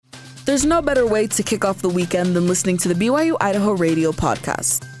There's no better way to kick off the weekend than listening to the BYU-Idaho radio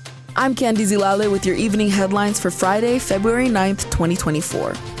podcast. I'm Candy Zilale with your evening headlines for Friday, February 9th,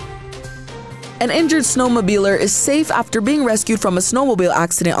 2024. An injured snowmobiler is safe after being rescued from a snowmobile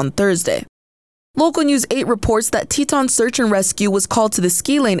accident on Thursday. Local News 8 reports that Teton Search and Rescue was called to the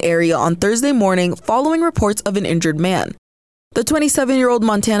ski lane area on Thursday morning following reports of an injured man. The 27-year-old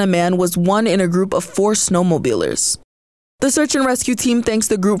Montana man was one in a group of 4 snowmobilers. The search and rescue team thanks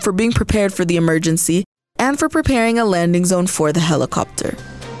the group for being prepared for the emergency and for preparing a landing zone for the helicopter.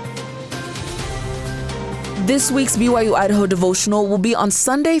 This week's BYU-Idaho devotional will be on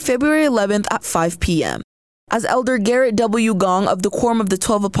Sunday, February 11th at 5 p.m. as Elder Garrett W. Gong of the Quorum of the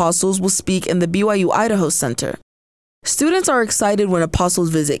 12 Apostles will speak in the BYU-Idaho Center. Students are excited when apostles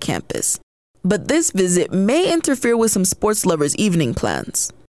visit campus, but this visit may interfere with some sports lovers' evening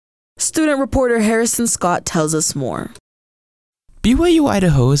plans. Student reporter Harrison Scott tells us more.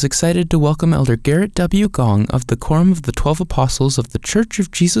 BYU-Idaho is excited to welcome Elder Garrett W. Gong of the Quorum of the 12 Apostles of the Church of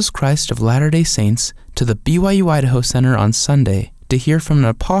Jesus Christ of Latter-day Saints to the BYU-Idaho Center on Sunday to hear from an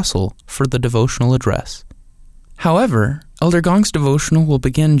apostle for the devotional address. However, Elder Gong's devotional will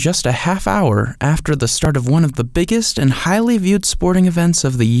begin just a half hour after the start of one of the biggest and highly viewed sporting events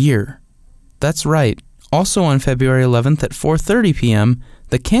of the year. That's right, also on February 11th at 4:30 p.m.,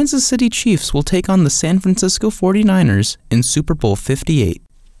 the Kansas City Chiefs will take on the San Francisco 49ers in Super Bowl 58.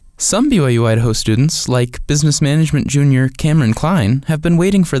 Some BYU-Idaho students, like Business Management junior Cameron Klein, have been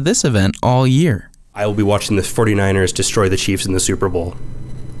waiting for this event all year. I will be watching the 49ers destroy the Chiefs in the Super Bowl.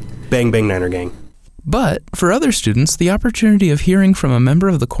 Bang, bang, Niner gang. But for other students, the opportunity of hearing from a member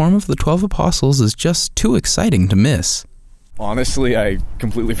of the Quorum of the 12 Apostles is just too exciting to miss. Honestly, I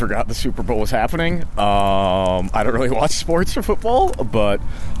completely forgot the Super Bowl was happening. I don't really watch sports or football, but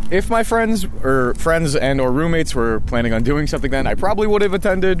if my friends or roommates were planning on doing something then, I probably would have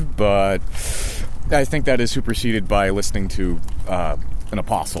attended, but I think that is superseded by listening to an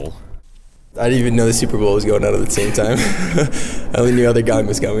apostle. I didn't even know the Super Bowl was going on at the same time. I only knew Elder Gong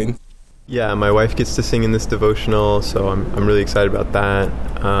was coming. Yeah, my wife gets to sing in this devotional, so I'm really excited about that.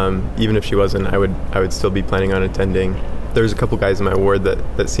 Even if she wasn't, I would still be planning on attending. There's a couple guys in my ward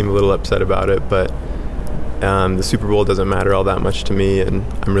that seem a little upset about it, but the Super Bowl doesn't matter all that much to me, and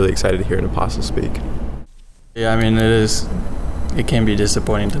I'm really excited to hear an apostle speak. Yeah, I mean, it can be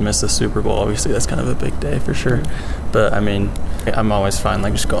disappointing to miss the Super Bowl. Obviously, that's kind of a big day for sure. But, I mean, I'm always fine,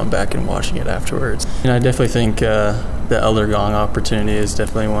 just going back and watching it afterwards. I definitely think the Elder Gong opportunity is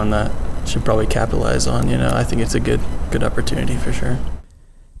definitely one that should probably capitalize on. I think it's a good opportunity for sure.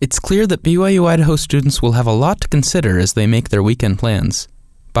 It's clear that BYU-Idaho students will have a lot to consider as they make their weekend plans.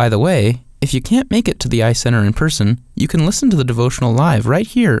 By the way, if you can't make it to the iCenter in person, you can listen to the devotional live right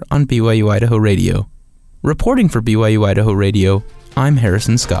here on BYU-Idaho Radio. Reporting for BYU-Idaho Radio, I'm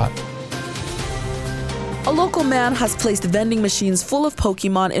Harrison Scott. A local man has placed vending machines full of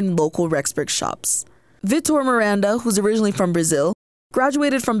Pokémon in local Rexburg shops. Vitor Miranda, who's originally from Brazil,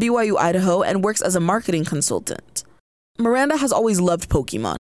 graduated from BYU-Idaho and works as a marketing consultant. Miranda has always loved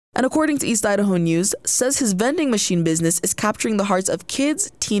Pokémon, and according to East Idaho News, says his vending machine business is capturing the hearts of kids,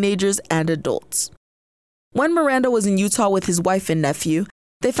 teenagers, and adults. When Miranda was in Utah with his wife and nephew,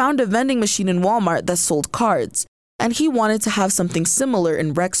 they found a vending machine in Walmart that sold cards, and he wanted to have something similar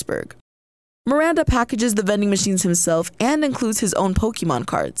in Rexburg. Miranda packages the vending machines himself and includes his own Pokémon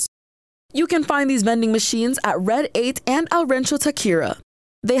cards. You can find these vending machines at Red 8 and El Rancho Takira.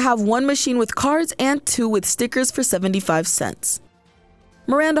 They have 1 machine with cards and 2 with stickers for 75 cents.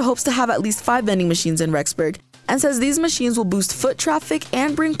 Miranda hopes to have at least 5 vending machines in Rexburg and says these machines will boost foot traffic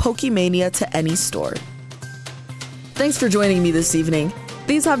and bring Pokemania to any store. Thanks for joining me this evening.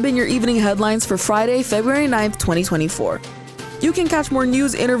 These have been your evening headlines for Friday, February 9th, 2024. You can catch more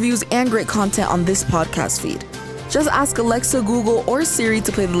news, interviews, and great content on this podcast feed. Just ask Alexa, Google, or Siri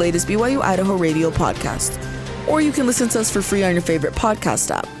to play the latest BYU-Idaho radio podcast. Or you can listen to us for free on your favorite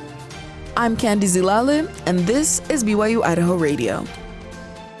podcast app. I'm Candy Zilale, and this is BYU-Idaho Radio.